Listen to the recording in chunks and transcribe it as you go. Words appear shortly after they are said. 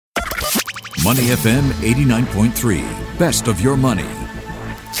Money FM 89.3. Best of your money.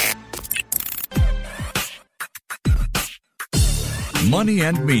 Money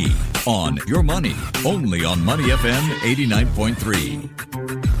and Me on Your Money, only on Money FM 89.3.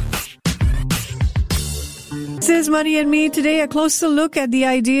 This is Money and Me. Today, a closer look at the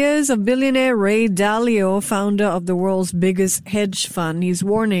ideas of billionaire Ray Dalio, founder of the world's biggest hedge fund. He's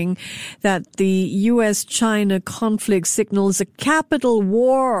warning that the U.S.-China conflict signals a capital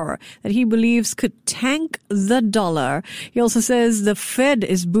war that he believes could tank the dollar. He also says the Fed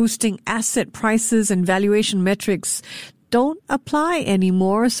is boosting asset prices and valuation metrics don't apply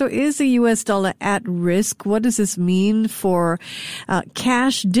anymore. So is the U.S. dollar at risk? What does this mean for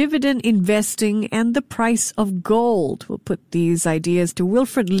cash, dividend investing, and the price of gold? We'll put these ideas to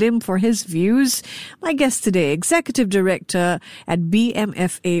Wilfred Lim for his views. My guest today, Executive Director at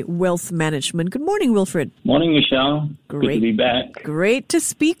BMFA Wealth Management. Good morning, Wilfred. Morning, Michelle. Great. Good to be back. Great to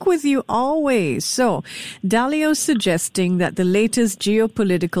speak with you always. So, Dalio suggesting that the latest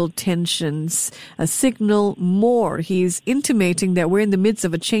geopolitical tensions signal more. He's intimating that we're in the midst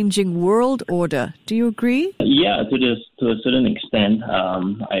of a changing world order. Do you agree? Yeah, to a certain extent,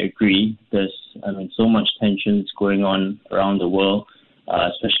 I agree. There's so much tensions going on around the world,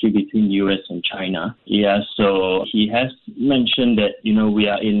 especially between the U.S. and China. Yeah, so he has mentioned that, we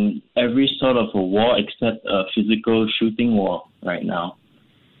are in every sort of a war except a physical shooting war right now.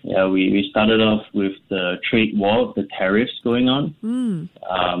 Yeah, we started off with the trade war, the tariffs going on.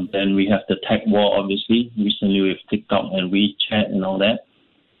 Then we have the tech war, obviously, recently with TikTok and WeChat and all that.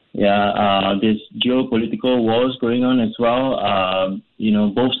 Yeah, there's geopolitical wars going on as well.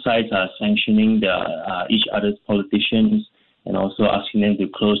 Both sides are sanctioning each other's politicians and also asking them to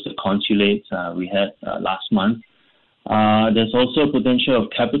close the consulates we had last month. There's also potential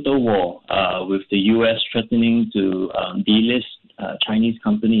of capital war with the U.S. threatening to delist Chinese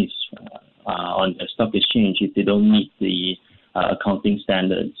companies on the stock exchange if they don't meet the accounting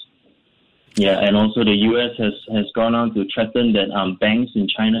standards. Yeah, and also the U.S. has gone on to threaten that banks in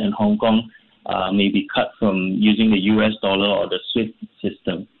China and Hong Kong may be cut from using the U.S. dollar or the SWIFT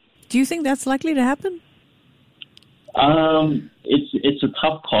system. Do you think that's likely to happen? It's a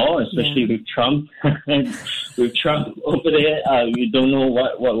tough call, especially with Trump. With Trump over there, you don't know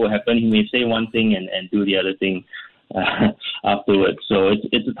what will happen. He may say one thing and do the other thing afterwards. So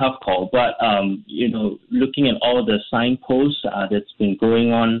it's a tough call. But, looking at all the signposts that's been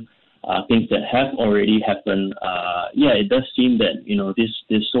going on, things that have already happened, it does seem that,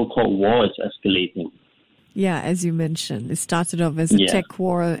 this so-called war is escalating. Yeah, as you mentioned, it started off as a tech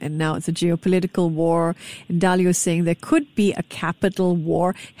war and now it's a geopolitical war. And Dalio is saying there could be a capital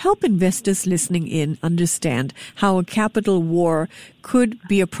war. Help investors listening in understand how a capital war could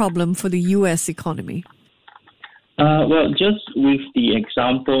be a problem for the U.S. economy. Well, just with the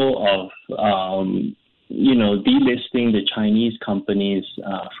example of, delisting the Chinese companies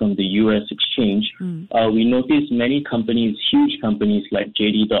from the U.S. exchange, we noticed many companies, huge companies like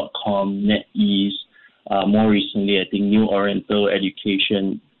JD.com, NetEase, more recently, I think New Oriental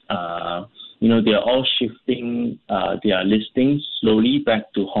Education, they're all shifting their listings slowly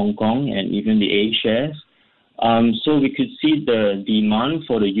back to Hong Kong and even the A shares. So we could see the demand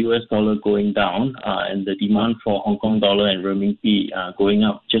for the US dollar going down and the demand for Hong Kong dollar and renminbi going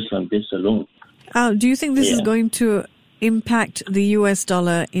up just from this alone. Do you think this is going to impact the US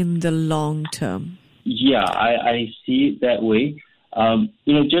dollar in the long term? Yeah, I see it that way.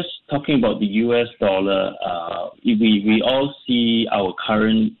 Just talking about the US dollar, we all see our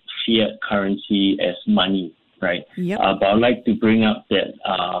current fiat currency as money, right? Yep. But I'd like to bring up that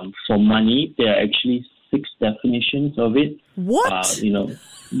for money, there are actually 6 definitions of it. What?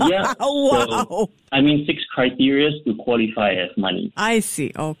 Yeah. Wow. So, 6 criteria to qualify as money. I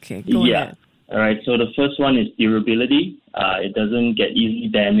see. Okay, go ahead. All right. So the first one is durability. It doesn't get easily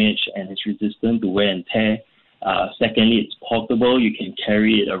damaged and it's resistant to wear and tear. Secondly, it's portable. You can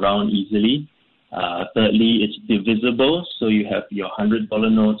carry it around easily. Thirdly, it's divisible. So you have your $100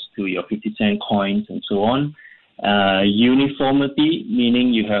 notes to your 50-cent coins and so on. Uniformity,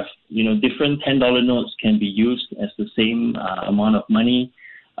 meaning you have, different $10 notes can be used as the same amount of money.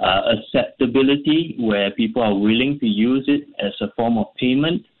 Acceptability, where people are willing to use it as a form of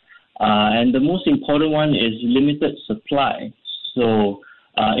payment. And the most important one is limited supply. So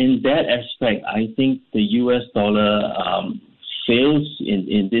in that aspect, I think the US dollar fails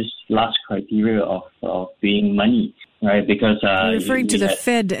in this last criteria of being money, right? Because you're referring to the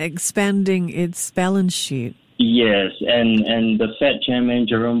Fed expanding its balance sheet. Yes, and the Fed chairman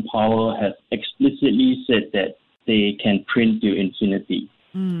Jerome Powell has explicitly said that they can print to infinity.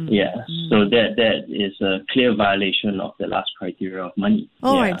 So that is a clear violation of the last criteria of money.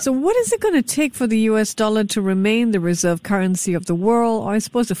 All right. So what is it going to take for the US dollar to remain the reserve currency of the world? Or I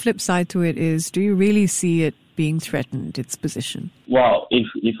suppose the flip side to it is, do you really see it being threatened, its position? Well,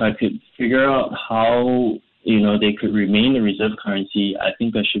 if I could figure out how they could remain a reserve currency, I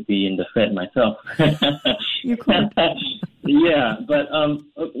think I should be in the Fed myself. You could. Yeah, but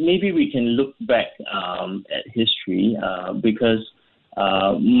maybe we can look back at history because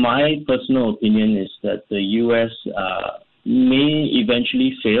my personal opinion is that the U.S. May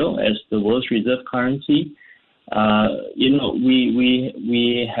eventually fail as the world's reserve currency.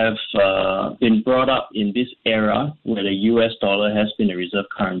 We have been brought up in this era where the U.S. dollar has been a reserve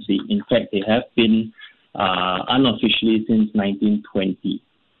currency. In fact, they have been unofficially since 1920.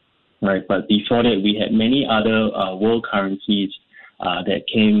 Right, but before that, we had many other world currencies that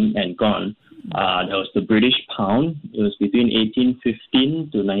came and gone. There was the British pound. It was between 1815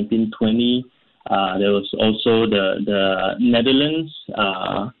 to 1920. There was also the Netherlands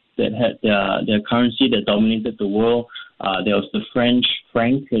that had their currency that dominated the world. There was the French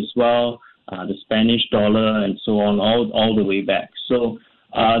franc as well, the Spanish dollar, and so on, all the way back. So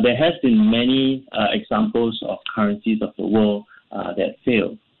there has been many examples of currencies of the world that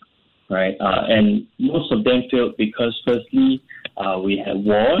failed. Right, and most of them failed because firstly, we had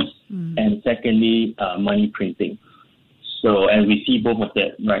wars, and secondly, money printing. So, and we see both of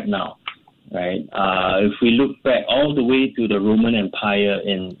that right now, right? If we look back all the way to the Roman Empire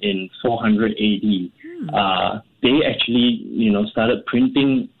in 400 AD, they actually, started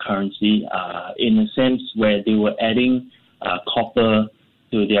printing currency in a sense where they were adding copper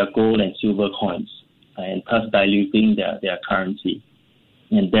to their gold and silver coins, and thus diluting their currency.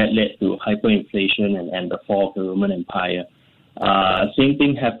 And that led to hyperinflation and the fall of the Roman Empire. Same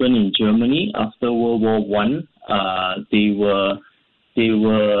thing happened in Germany after World War I. They were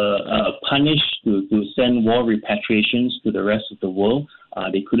punished to send war repatriations to the rest of the world.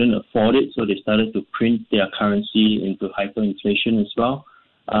 They couldn't afford it, so they started to print their currency into hyperinflation as well.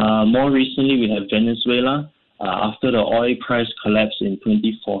 More recently, we have Venezuela. After the oil price collapsed in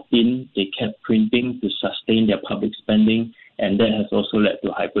 2014, they kept printing to sustain their public spending, and that has also led to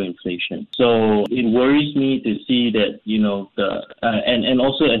hyperinflation. So it worries me to see that, and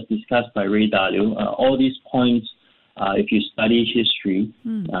also as discussed by Ray Dalio, all these points, if you study history,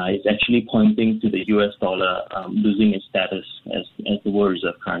 it's actually pointing to the US dollar losing its status as the world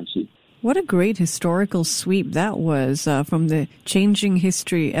reserve currency. What a great historical sweep that was from the changing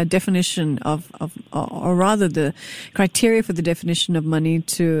history definition or rather the criteria for the definition of money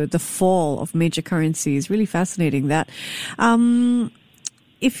to the fall of major currencies. Really fascinating that.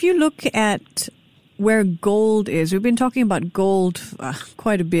 If you look at where gold is, we've been talking about gold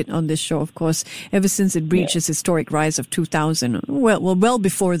quite a bit on this show, of course, ever since it reached its historic rise of 2000. Well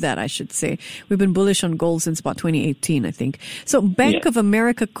before that, I should say. We've been bullish on gold since about 2018, I think. So Bank of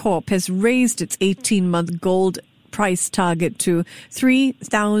America Corp has raised its 18-month gold price target to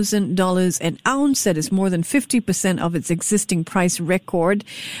 $3,000 an ounce. That is more than 50% of its existing price record.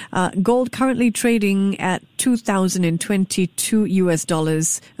 Gold currently trading at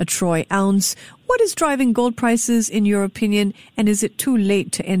 $2,022 a troy ounce. What is driving gold prices in your opinion, and is it too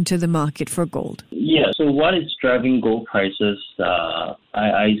late to enter the market for gold? Yeah, so what is driving gold prices?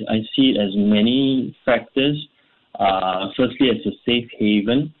 I see it as many factors. Firstly, as a safe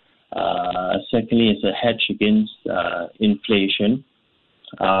haven. Secondly, it's a hedge against inflation.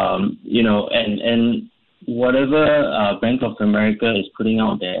 And whatever Bank of America is putting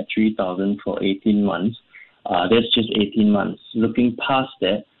out there at $3,000 for 18 months, that's just 18 months. Looking past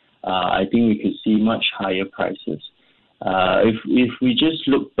that, I think we could see much higher prices. If we just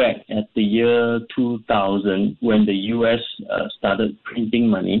look back at the year 2000, when the U.S. started printing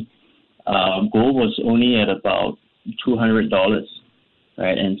money, gold was only at about $200.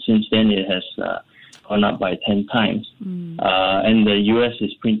 Right, and since then it has gone up by 10 times, and the U.S.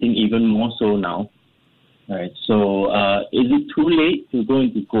 is printing even more so now. Right, so is it too late to go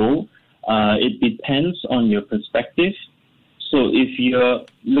into gold? It depends on your perspective. So if you're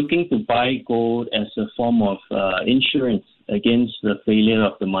looking to buy gold as a form of insurance against the failure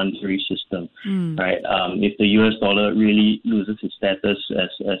of the monetary system, right? If the US dollar really loses its status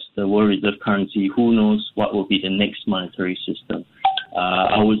as the world reserve currency, who knows what will be the next monetary system?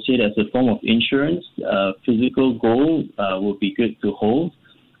 I would say that as a form of insurance, physical gold would be good to hold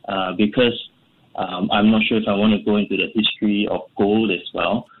because I'm not sure if I want to go into the history of gold as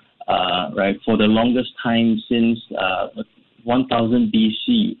well. Right, for the longest time since 1000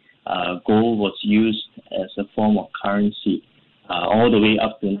 BC, gold was used as a form of currency all the way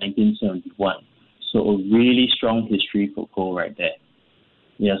up to 1971. So a really strong history for gold right there.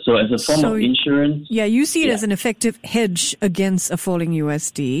 Yeah, so as a form of insurance... Yeah, you see it as an effective hedge against a falling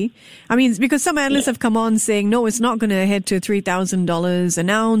USD. I mean, because some analysts have come on saying, no, it's not going to head to $3,000 an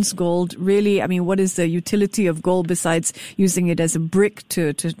ounce gold. Really, I mean, what is the utility of gold besides using it as a brick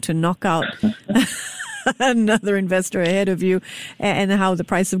to knock out another investor ahead of you? And how the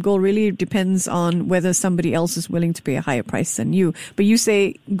price of gold really depends on whether somebody else is willing to pay a higher price than you. But you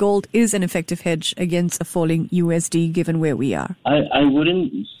say gold is an effective hedge against a falling USD given where we are. I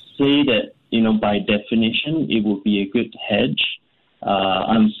wouldn't say that, by definition, it would be a good hedge.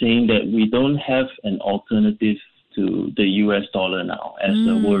 I'm saying that we don't have an alternative to the US dollar now as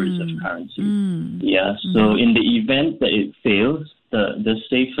the world reserve currency. Yeah, so in the event that it fails, the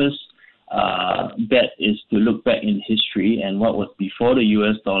safest bet is to look back in history, and what was before the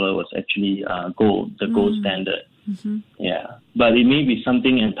US dollar was actually gold, the gold standard. Yeah, but it may be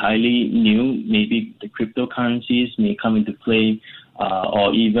something entirely new. Maybe the cryptocurrencies may come into play,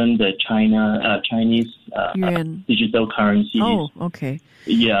 or even the Chinese digital currencies. Oh, okay.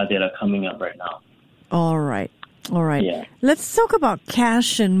 Yeah, that are coming up right now. All right. Yeah. Let's talk about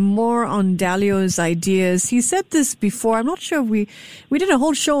cash and more on Dalio's ideas. He said this before. I'm not sure if we did a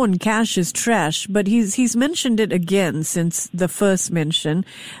whole show on cash is trash, but he's mentioned it again since the first mention.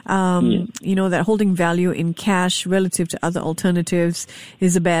 That holding value in cash relative to other alternatives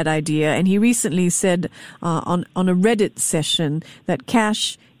is a bad idea. And he recently said on a Reddit session that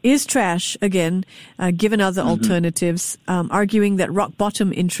cash is trash again, given other alternatives, arguing that rock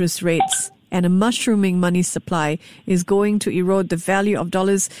bottom interest rates and a mushrooming money supply is going to erode the value of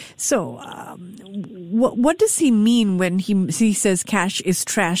dollars. So what does he mean when he says cash is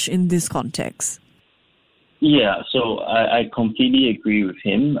trash in this context? Yeah, so I completely agree with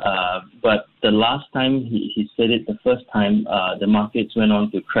him. But the last time he said it, the first time, the markets went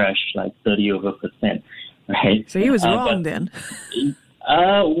on to crash like 30%, right? So he was wrong then.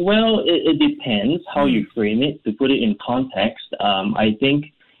 Well, it depends how you frame it. To put it in context, I think,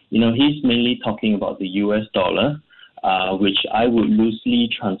 he's mainly talking about the US dollar, which I would loosely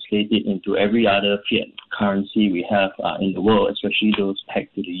translate it into every other fiat currency we have in the world, especially those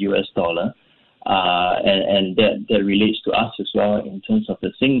pegged to the US dollar. And that relates to us as well in terms of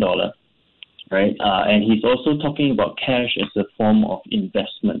the Sing dollar, right? And he's also talking about cash as a form of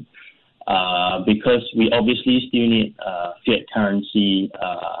investment, because we obviously still need fiat currency,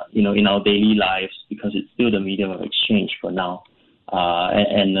 in our daily lives, because it's still the medium of exchange for now.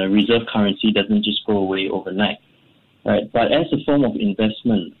 And the reserve currency doesn't just go away overnight, right? But as a form of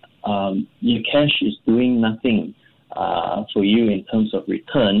investment, your cash is doing nothing for you in terms of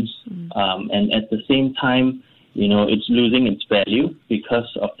returns, and at the same time, it's losing its value because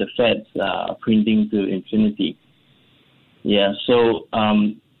of the Fed's printing to infinity. Yeah, so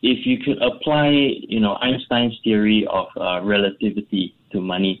if you could apply, Einstein's theory of relativity to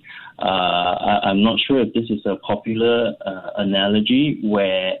money, I'm not sure if this is a popular analogy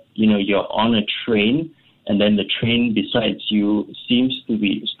where, you're on a train and then the train besides you seems to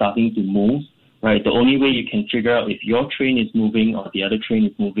be starting to move, right? The only way you can figure out if your train is moving or the other train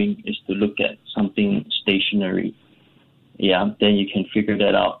is moving is to look at something stationary. Yeah, then you can figure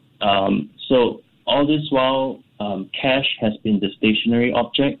that out. So all this while, cash has been the stationary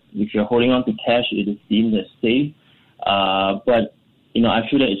object. If you're holding on to cash, it is deemed as safe. But I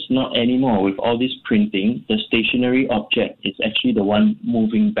feel that it's not anymore. With all this printing, the stationary object is actually the one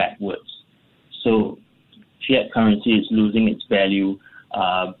moving backwards. So fiat currency is losing its value,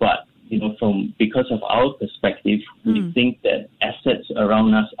 but because of our perspective, we think that assets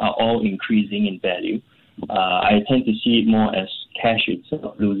around us are all increasing in value. I tend to see it more as cash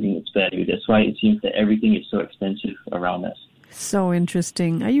itself losing its value. That's why it seems that everything is so expensive around us. So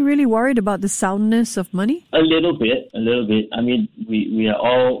interesting. Are you really worried about the soundness of money? A little bit. I mean, we are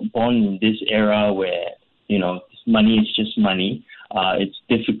all born in this era where, money is just money. It's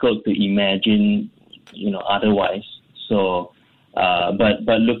difficult to imagine, otherwise. So,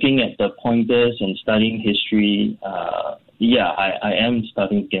 but looking at the pointers and studying history, I am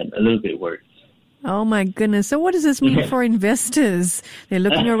starting to get a little bit worried. Oh my goodness. So what does this mean for investors? They're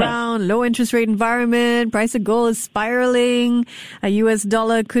looking around, low interest rate environment, price of gold is spiraling, a US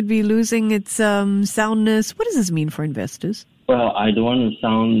dollar could be losing its soundness. What does this mean for investors? Well, I don't want to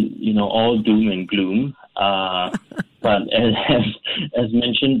sound, all doom and gloom. But as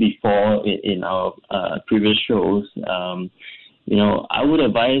mentioned before in our previous shows, I would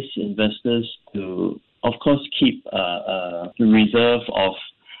advise investors to, of course, keep a reserve of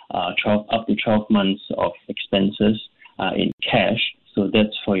up to 12 months of expenses in cash. So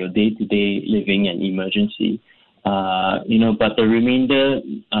that's for your day-to-day living and emergency. But the remainder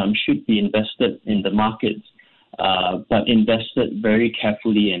should be invested in the markets. but invested very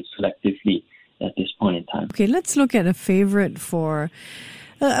carefully and selectively at this point in time. Okay, let's look at a favorite for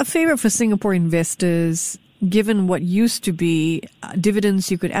Singapore investors, given what used to be dividends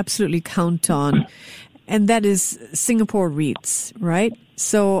you could absolutely count on, and that is Singapore REITs, right?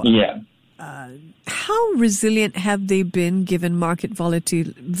 So, yeah. How resilient have they been given market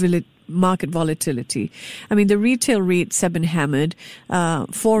volatility? I mean, the retail REITs have been hammered.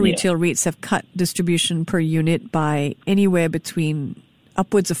 Four retail REITs have cut distribution per unit by anywhere between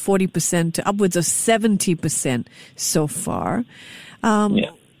upwards of 40% to upwards of 70% so far.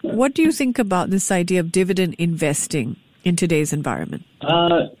 What do you think about this idea of dividend investing in today's environment?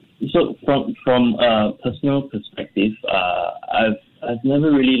 So from a personal perspective, I've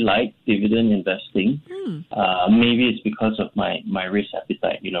never really liked dividend investing. Maybe it's because of my risk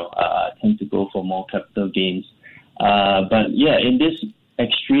appetite. I tend to go for more capital gains. But yeah, in this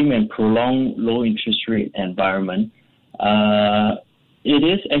extreme and prolonged low interest rate environment, it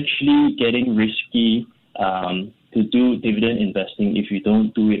is actually getting risky to do dividend investing if you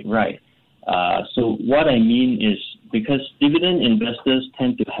don't do it right. So what I mean is, because dividend investors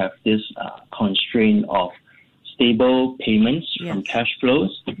tend to have this constraint of stable payments from cash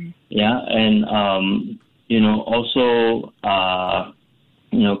flows, and also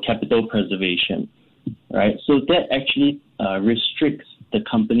capital preservation, right? So that actually restricts the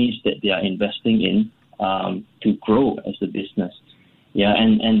companies that they are investing in to grow as a business. Yeah,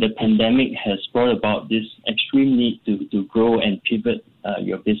 and the pandemic has brought about this extreme need to grow and pivot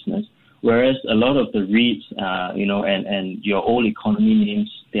your business, whereas a lot of the REITs, and your old economy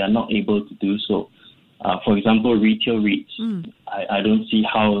names, they are not able to do so. For example, retail REITs, I don't see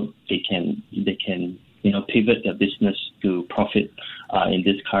how they can pivot their business to profit in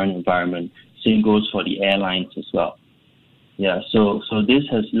this current environment. Same goes for the airlines as well. Yeah, so this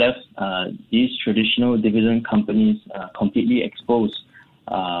has left these traditional dividend companies completely exposed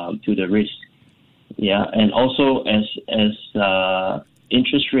to the risk. Yeah, and also as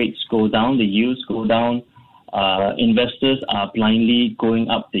interest rates go down, the yields go down, investors are blindly going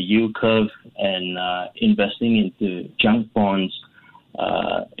up the yield curve and investing into junk bonds.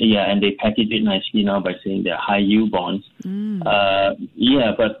 And they package it nicely now by saying they're high yield bonds.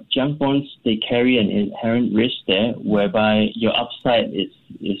 But junk bonds, they carry an inherent risk there, whereby your upside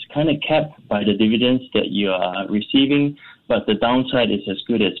is kind of capped by the dividends that you are receiving, but the downside is as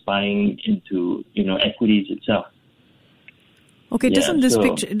good as buying into equities itself. Okay, doesn't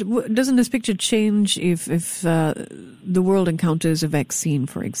this picture change if the world encounters a vaccine,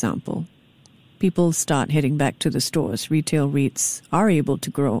 for example? People start heading back to the stores. Retail REITs are able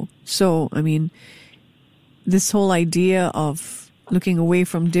to grow. So, I mean, this whole idea of looking away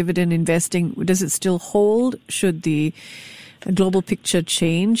from dividend investing, does it still hold? Should the global picture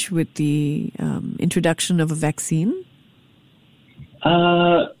change with the introduction of a vaccine?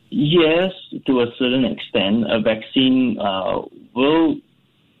 Yes, to a certain extent. A vaccine will,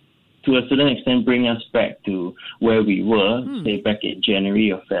 to a certain extent, bring us back to where we were, say back in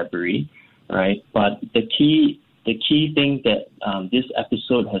January or February, right? But the key thing that this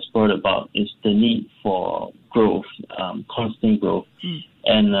episode has brought about is the need for growth, constant growth,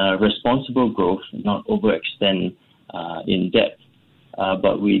 and responsible growth, not overextend in debt.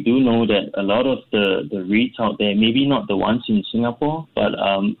 But we do know that a lot of the REITs out there, maybe not the ones in Singapore, but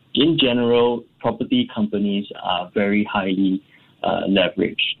in general, property companies are very highly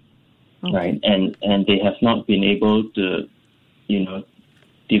leveraged, right? And they have not been able to,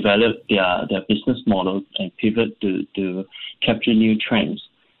 develop their business model and pivot to capture new trends.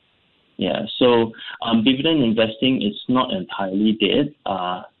 Yeah, so dividend investing is not entirely dead.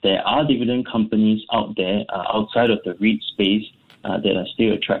 There are dividend companies out there outside of the REIT space that are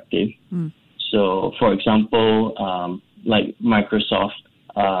still attractive. So, for example, like Microsoft,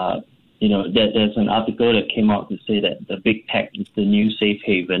 there's an article that came out to say that the big tech is the new safe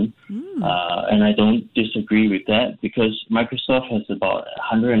haven. And I don't disagree with that, because Microsoft has about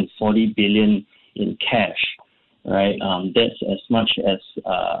 140 billion in cash, right? That's as much as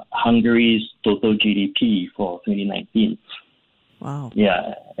Hungary's total GDP for 2019. Wow.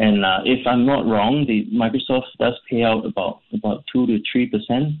 Yeah, and if I'm not wrong, Microsoft does pay out about 2 to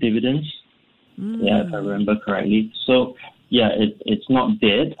 3% dividends. Yeah, if I remember correctly. So yeah, it's not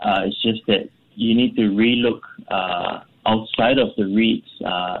dead. It's just that you need to relook outside of the REITs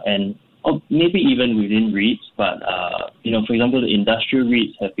and maybe even within REITs. But for example, the industrial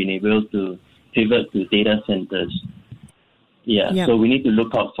REITs have been able to pivot to data centers. Yeah, so we need to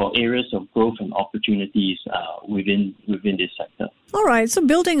look out for areas of growth and opportunities within this sector. All right. So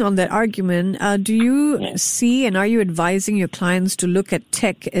building on that argument, do you see and are you advising your clients to look at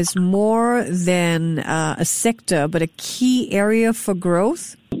tech as more than a sector, but a key area for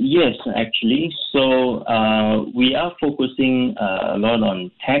growth? Yes, actually. So we are focusing a lot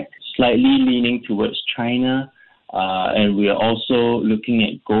on tech, slightly leaning towards China. And we are also looking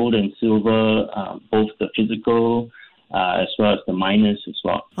at gold and silver, both the physical as well as the miners as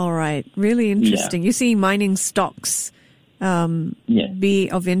well. All right. Really interesting. You see mining stocks be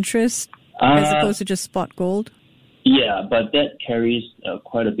of interest as opposed to just spot gold? Yeah, but that carries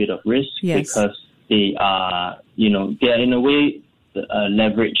quite a bit of risk because they are, they are in a way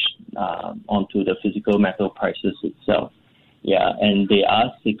leveraged onto the physical metal prices itself. Yeah, and they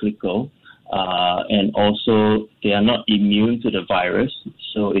are cyclical. And also, they are not immune to the virus.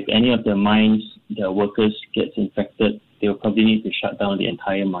 So if any of the mines, their workers gets infected, they'll probably need to shut down the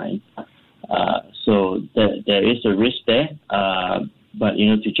entire mine. So there is a risk there. But,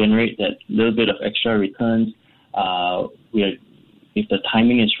 to generate that little bit of extra returns, if the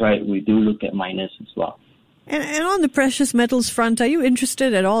timing is right, we do look at miners as well. And on the precious metals front, are you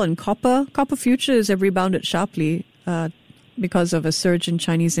interested at all in copper? Copper futures have rebounded sharply because of a surge in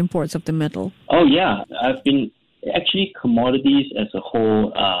Chinese imports of the metal. Oh, yeah. I've been actually commodities as a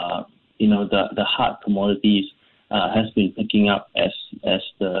whole, the hard commodities has been picking up as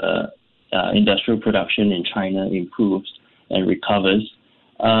the industrial production in China improves and recovers.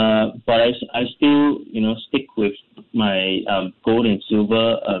 But I still, stick with my gold and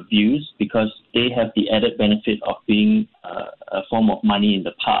silver views because they have the added benefit of being a form of money in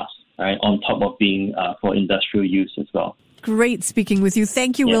the past, right, on top of being for industrial use as well. Great speaking with you.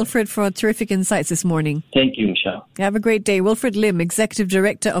 Thank you, Wilfred, for terrific insights this morning. Thank you, Michelle. Have a great day. Wilfred Lim, Executive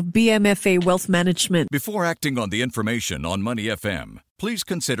Director of BMFA Wealth Management. Before acting on the information on Money FM, please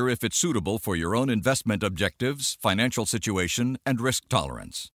consider if it's suitable for your own investment objectives, financial situation, and risk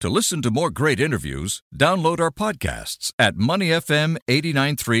tolerance. To listen to more great interviews, download our podcasts at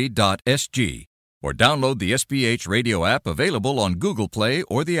moneyfm893.sg or download the SPH radio app available on Google Play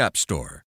or the App Store.